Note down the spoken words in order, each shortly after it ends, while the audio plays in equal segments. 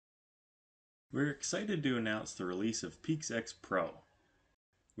We're excited to announce the release of PEAKS Xpro.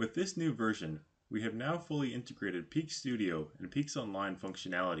 With this new version, we have now fully integrated PEAKS Studio and PEAKS Online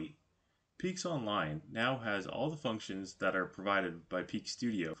functionality. PEAKS Online now has all the functions that are provided by PEAKS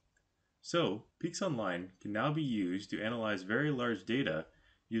Studio. So, PEAKS Online can now be used to analyze very large data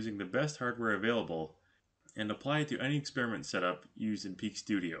using the best hardware available and apply it to any experiment setup used in PEAKS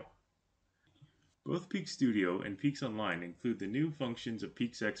Studio. Both PEAKS Studio and PEAKS Online include the new functions of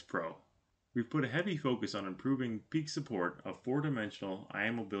PEAKS Xpro. We've put a heavy focus on improving PEAKS support of 4-dimensional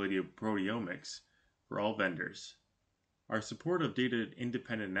ion mobility of proteomics for all vendors. Our support of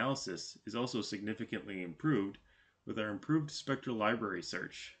data-independent analysis is also significantly improved with our improved spectral library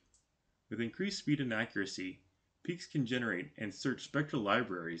search. With increased speed and accuracy, PEAKS can generate and search spectral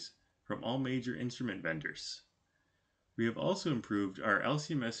libraries from all major instrument vendors. We have also improved our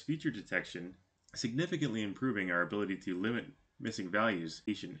LCMS feature detection, significantly improving our ability to limit missing values,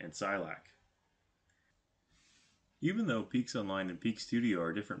 and SILAC. Even though PEAKS Online and PEAKS Studio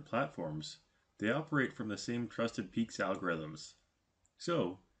are different platforms, they operate from the same trusted PEAKS algorithms.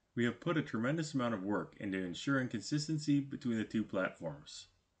 So, we have put a tremendous amount of work into ensuring consistency between the two platforms.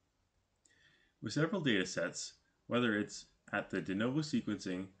 With several datasets, whether it's at the de novo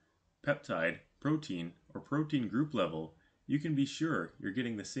sequencing, peptide, protein, or protein group level, you can be sure you're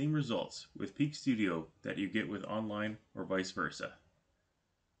getting the same results with PEAKS Studio that you get with Online or vice versa.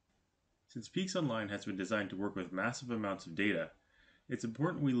 Since PEAKS Online has been designed to work with massive amounts of data, it's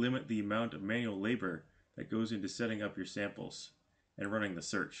important we limit the amount of manual labor that goes into setting up your samples and running the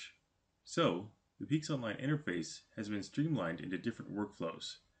search. So, the PEAKS Online interface has been streamlined into different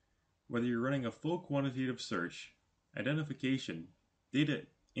workflows. Whether you're running a full quantitative search, identification,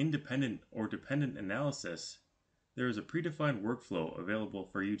 data-independent or dependent analysis, there is a predefined workflow available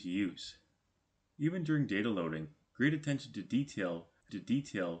for you to use. Even during data loading, great attention to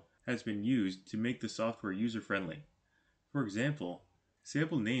detail has been used to make the software user-friendly. For example,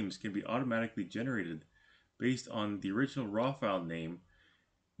 sample names can be automatically generated based on the original raw file name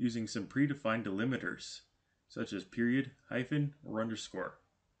using some predefined delimiters, such as period, hyphen, or underscore.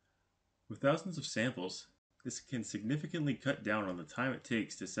 With thousands of samples, this can significantly cut down on the time it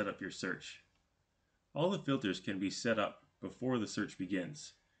takes to set up your search. All the filters can be set up before the search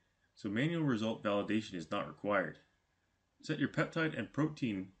begins, so manual result validation is not required. Set your peptide and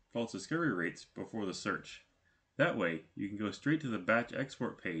protein false discovery rates before the search. That way, you can go straight to the batch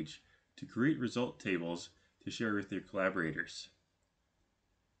export page to create result tables to share with your collaborators.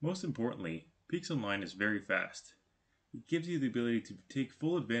 Most importantly, PEAKS Online is very fast. It gives you the ability to take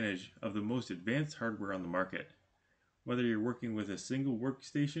full advantage of the most advanced hardware on the market. Whether you're working with a single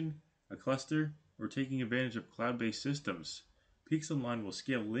workstation, a cluster, or taking advantage of cloud-based systems, PEAKS Online will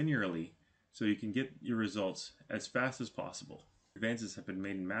scale linearly so you can get your results as fast as possible. Advances have been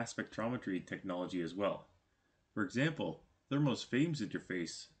made in mass spectrometry technology as well. For example, Thermo's FAIMS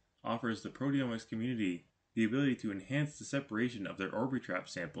interface offers the proteomics community the ability to enhance the separation of their Orbitrap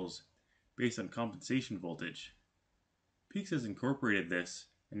samples based on compensation voltage. PEAKS has incorporated this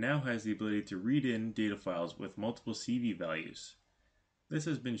and now has the ability to read in data files with multiple CV values. This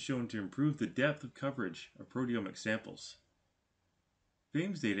has been shown to improve the depth of coverage of proteomic samples.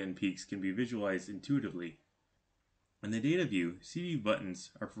 FAIMS data in PEAKS can be visualized intuitively. In the data view, CV buttons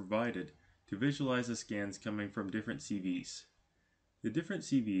are provided to visualize the scans coming from different CVs. The different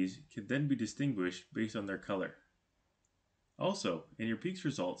CVs can then be distinguished based on their color. Also, in your PEAKS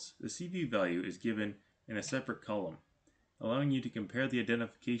results, the CV value is given in a separate column, allowing you to compare the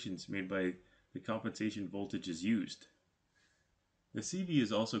identifications made by the compensation voltages used. The CV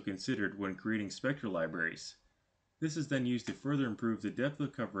is also considered when creating spectral libraries. This is then used to further improve the depth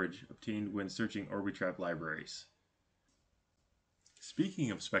of coverage obtained when searching Orbitrap libraries. Speaking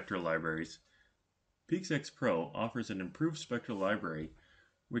of spectral libraries, PEAKS Xpro offers an improved spectral library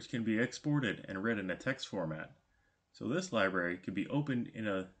which can be exported and read in a text format. So this library can be opened in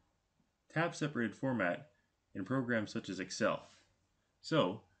a tab-separated format in programs such as Excel.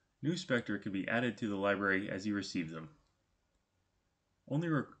 So, new spectra can be added to the library as you receive them. Only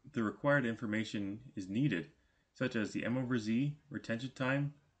the required information is needed, such as the M/Z, retention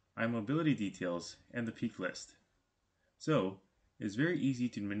time, ion mobility details, and the peak list. So, it is very easy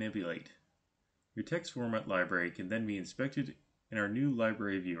to manipulate. Your text format library can then be inspected in our new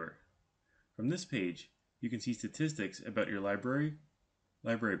library viewer. From this page, you can see statistics about your library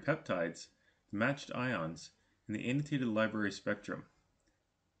peptides, the matched ions, and the annotated library spectrum.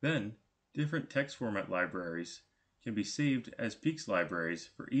 Then, different text format libraries can be saved as PEAKS libraries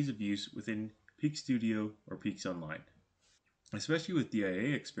for ease of use within PEAKS Studio or PEAKS Online. Especially with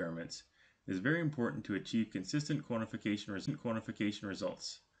DIA experiments, it is very important to achieve consistent quantification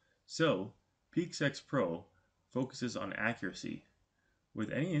results. So, PEAKS Xpro focuses on accuracy.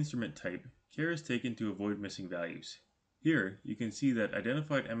 With any instrument type, care is taken to avoid missing values. Here, you can see that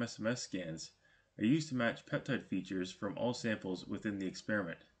identified MSMS scans are used to match peptide features from all samples within the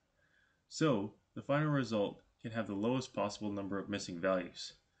experiment. So, the final result can have the lowest possible number of missing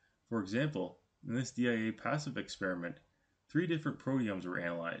values. For example, in this diaPASEF experiment, 3 different proteomes were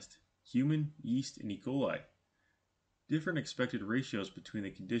analyzed: human, yeast, and E. coli. Different expected ratios between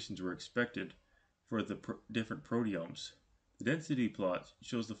the conditions were expected for the different proteomes. The density plot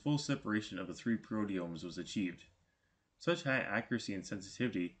shows the full separation of the 3 proteomes was achieved. Such high accuracy and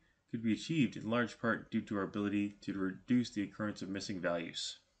sensitivity could be achieved in large part due to our ability to reduce the occurrence of missing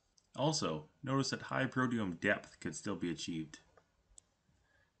values. Also, notice that high proteome depth could still be achieved.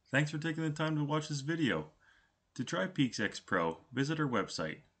 Thanks for taking the time to watch this video. To try PEAKS Xpro, visit our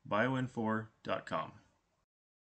website, bioinfor.com.